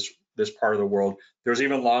see this part of the world. There's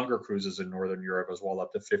even longer cruises in Northern Europe as well,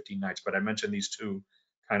 up to 15 nights. But I mentioned these 2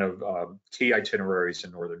 kind of key itineraries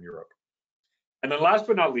in Northern Europe. And then last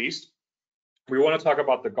but not least, we want to talk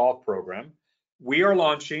about the golf program. We are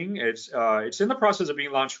launching, it's in the process of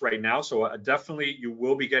being launched right now, so definitely you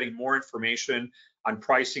will be getting more information on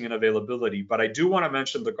pricing and availability, but I do want to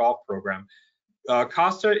mention the golf program.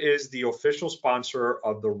 Costa is the official sponsor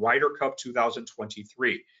of the Ryder Cup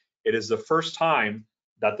 2023. It is the first time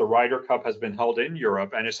that the Ryder Cup has been held in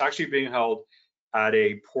Europe, and it's actually being held at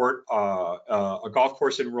a golf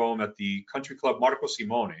course in Rome at the country club Marco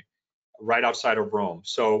Simone, right outside of Rome.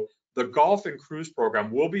 So the golf and cruise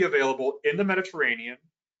program will be available in the Mediterranean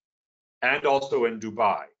and also in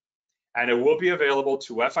Dubai. And it will be available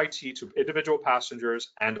to FIT, to individual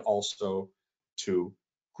passengers, and also to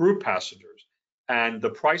group passengers. And the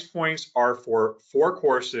price points are for 4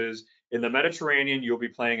 courses. In the Mediterranean, you'll be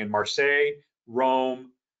playing in Marseille,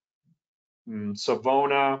 Rome,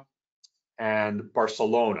 Savona, and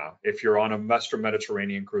Barcelona if you're on a Western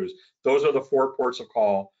Mediterranean cruise. Those are the 4 ports of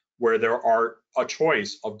call where there are a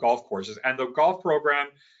choice of golf courses. And the golf program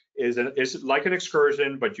is like an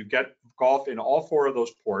excursion, but you get golf in all 4 of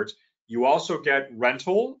those ports. You also get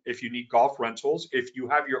rental if you need golf rentals. If you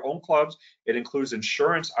have your own clubs, it includes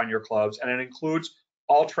insurance on your clubs, and it includes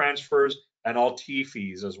all transfers and all tee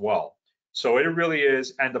fees as well. So it really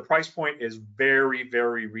is, and the price point is very,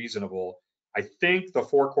 very reasonable. I think the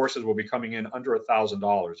 4 courses will be coming in under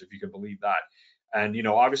 $1,000, if you can believe that. And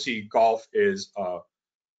obviously golf is a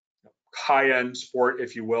high-end sport,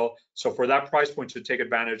 if you will. So for that price point, to take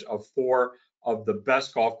advantage of 4 of the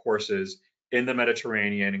best golf courses in the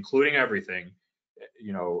Mediterranean, including everything,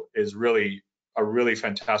 is really a really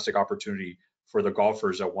fantastic opportunity for the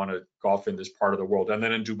golfers that want to golf in this part of the world. And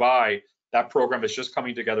then in Dubai, that program is just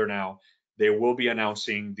coming together now. They will be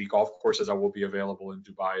announcing the golf courses that will be available in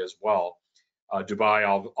Dubai as well.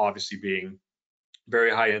 Dubai obviously being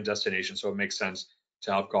very high-end destination, so it makes sense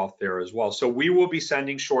to have golf there as well. So we will be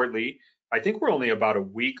sending shortly, I think we're only about a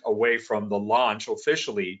week away from the launch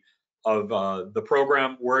officially of the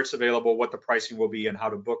program, where it's available, what the pricing will be, and how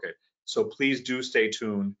to book it. So please do stay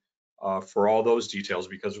tuned for all those details,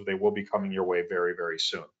 because they will be coming your way very, very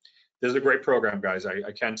soon. This is a great program, guys.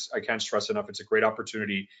 I can't stress enough. It's a great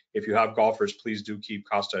opportunity. If you have golfers, please do keep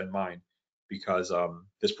Costa in mind, because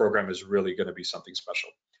this program is really going to be something special.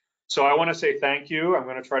 So I want to say thank you. I'm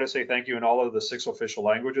going to try to say thank you in all of the 6 official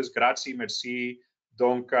languages. Grazie, merci,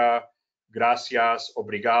 donka, gracias,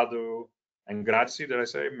 obrigado, and grazie. Did I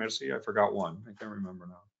say merci? I forgot one. I can't remember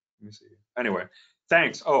now. Let me see. Anyway,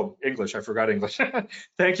 thanks. Oh, English. I forgot English.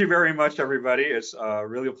 Thank you very much, everybody. It's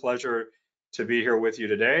really a pleasure to be here with you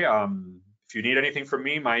today. If you need anything from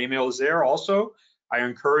me, my email is there. Also, I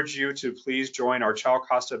encourage you to please join our Ciao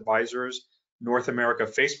Costa Advisors North America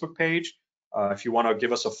Facebook page. If you want to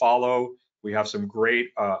give us a follow, we have some great,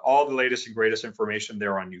 all the latest and greatest information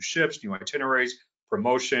there on new ships, new itineraries,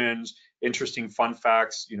 promotions, interesting fun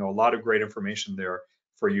facts, a lot of great information there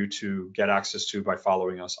for you to get access to by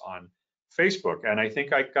following us on Facebook. And I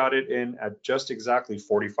think I got it in at just exactly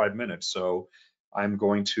 45 minutes. So I'm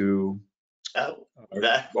going to Oh, uh,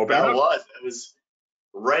 that open it that up. was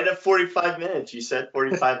right at 45 minutes. You said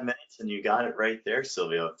 45 minutes and you got it right there,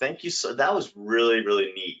 Silvio. Thank you. So that was really,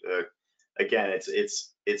 really neat. Again,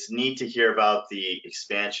 it's neat to hear about the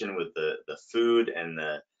expansion with the food and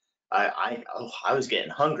I was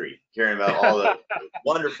getting hungry hearing about all the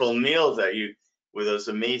wonderful meals that you with those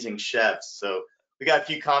amazing chefs. So we got a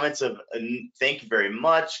few comments of thank you very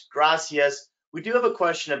much, gracias. We do have a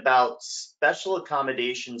question about special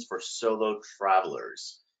accommodations for solo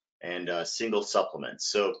travelers and single supplements.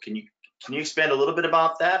 So can you expand a little bit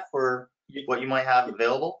about that for what you might have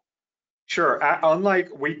available? Sure.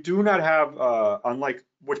 Unlike we do not have unlike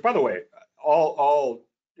which by the way, all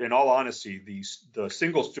in all honesty, the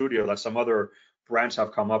single studio that some other brands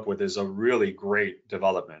have come up with is a really great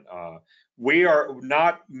development. We are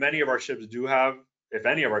not many of our ships do have, if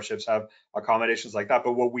any of our ships have accommodations like that.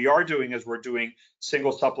 But what we are doing is we're doing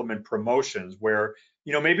single supplement promotions where,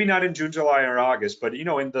 maybe not in June, July, or August, but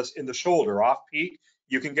in the shoulder off peak,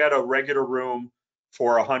 you can get a regular room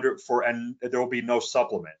for 100 and there will be no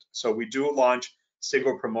supplement. So we do launch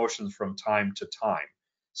single promotions from time to time.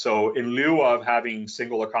 So in lieu of having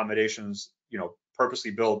single accommodations,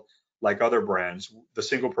 purposely built like other brands, the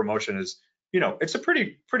single promotion is, it's a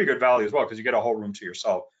pretty good value as well because you get a whole room to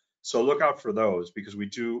yourself. So look out for those because we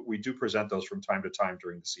do present those from time to time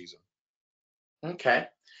during the season. Okay.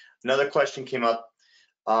 Another question came up.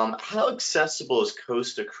 How accessible is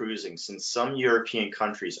Costa cruising since some European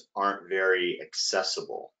countries aren't very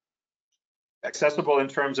accessible? Accessible in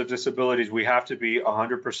terms of disabilities, we have to be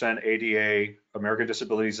 100% ADA, American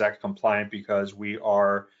Disabilities Act compliant because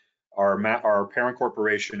our parent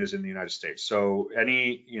corporation is in the United States. So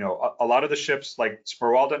a lot of the ships like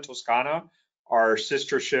Smeralda and Toscana are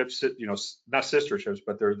sister ships, not sister ships,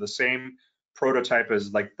 but they're the same prototype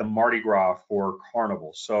as like the Mardi Gras for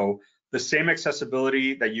Carnival. So the same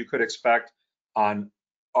accessibility that you could expect on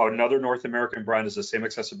another North American brand is the same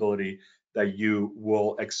accessibility that you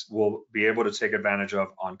will be able to take advantage of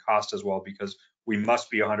on Costa as well, because we must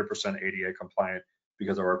be 100% ADA compliant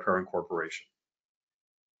because of our parent corporation.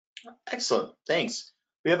 Excellent. Thanks.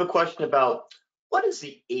 We have a question about what is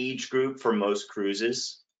the age group for most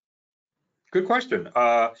cruises? Good question.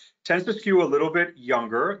 Tends to skew a little bit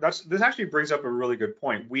younger. This actually brings up a really good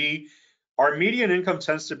point. Our median income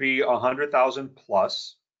tends to be 100,000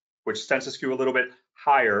 plus, which tends to skew a little bit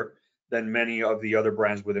higher than many of the other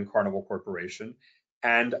brands within Carnival Corporation.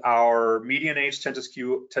 And our median age tends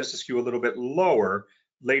to skew a little bit lower,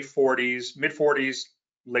 late 40s, mid 40s,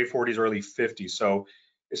 late 40s, early 50s. So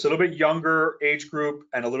it's a little bit younger age group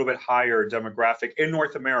and a little bit higher demographic in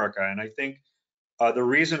North America. And I think the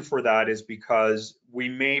reason for that is because we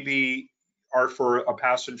maybe are for a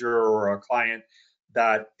passenger or a client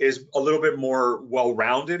that is a little bit more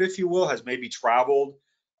well-rounded, if you will, has maybe traveled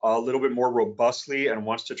a little bit more robustly and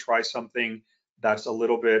wants to try something that's a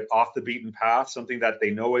little bit off the beaten path, something that they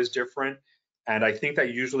know is different. And I think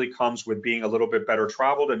that usually comes with being a little bit better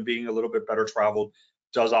traveled, and being a little bit better traveled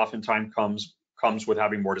does oftentimes comes with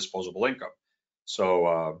having more disposable income.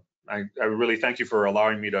 So I really thank you for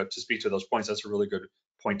allowing me to speak to those points. That's a really good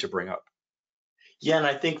point to bring up. Yeah, and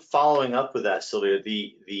I think following up with that, Sylvia,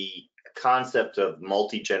 the concept of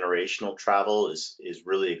multi-generational travel is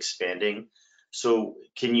really expanding. So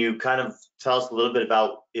can you kind of tell us a little bit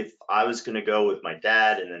about if I was going to go with my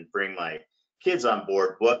dad and then bring my kids on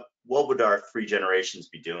board, what would our three generations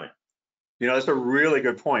be doing? That's a really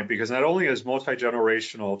good point because not only is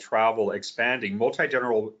multi-generational travel expanding,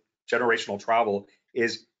 multi-generational travel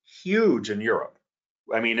is huge in Europe.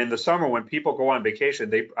 I mean, in the summer when people go on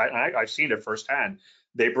vacation, I've seen it firsthand.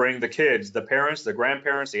 They bring the kids, the parents, the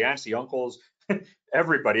grandparents, the aunts, the uncles,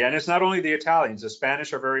 everybody. And it's not only the Italians. The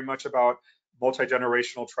Spanish are very much about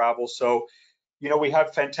multi-generational travel. So, we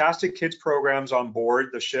have fantastic kids programs on board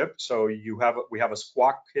the ship. So we have a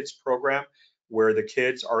Squawk Kids program where the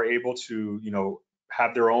kids are able to,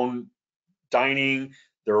 have their own dining,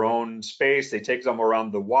 their own space. They take them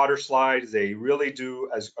around the water slides. They really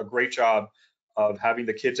do a great job of having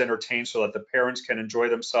the kids entertained so that the parents can enjoy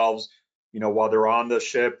themselves, while they're on the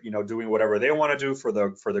ship, doing whatever they want to do. For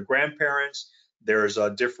the grandparents, there's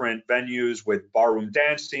different venues with barroom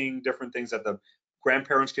dancing, different things that the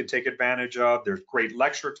grandparents can take advantage of. There's great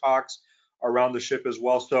lecture talks around the ship as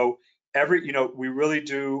well. So we really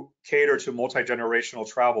do cater to multi-generational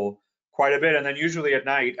travel quite a bit. And then usually at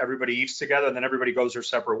night, everybody eats together and then everybody goes their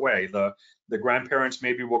separate way. The grandparents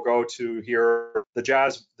maybe will go to hear the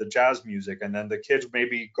jazz music, and then the kids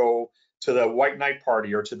maybe go to the white night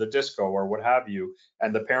party or to the disco or what have you.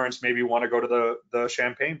 And the parents maybe want to go to the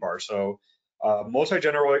champagne bar. So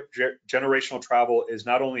multi-generational travel is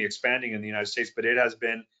not only expanding in the United States, but it has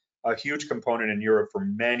been a huge component in Europe for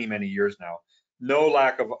many, many years now. No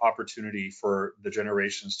lack of opportunity for the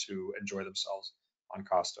generations to enjoy themselves on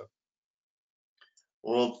Costa.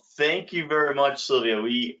 Well, thank you very much, Sylvia.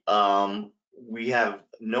 We have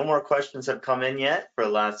no more questions have come in yet for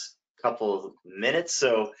the last couple of minutes,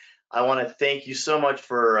 so I want to thank you so much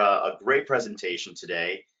for a great presentation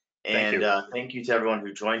today, Thank and you. thank you to everyone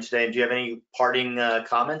who joined today. Do you have any parting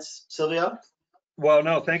comments, Sylvia? Well,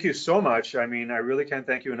 no, thank you so much. I mean, I really can't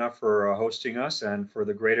thank you enough for hosting us and for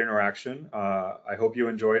the great interaction. I hope you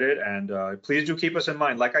enjoyed it, and please do keep us in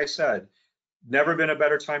mind. Like I said, never been a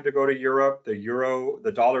better time to go to Europe.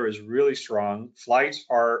 The dollar is really strong. Flights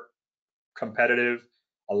are competitive.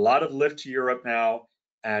 A lot of lift to Europe now,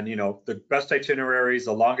 and the best itineraries,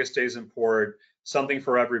 the longest days in port, something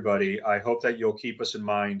for everybody. I hope that you'll keep us in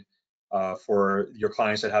mind for your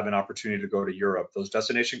clients that have an opportunity to go to Europe. Those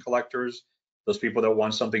destination collectors, those people that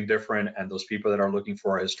want something different, and those people that are looking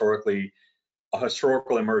for a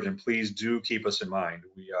historical immersion. Please do keep us in mind.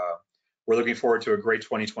 We're looking forward to a great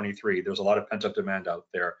 2023. There's a lot of pent up demand out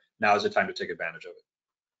there. Now is the time to take advantage of it.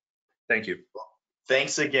 Thank you.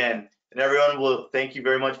 Thanks again. And everyone, will thank you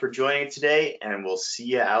very much for joining today, and we'll see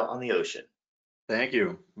you out on the ocean. Thank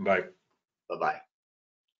you. Bye. Bye-bye.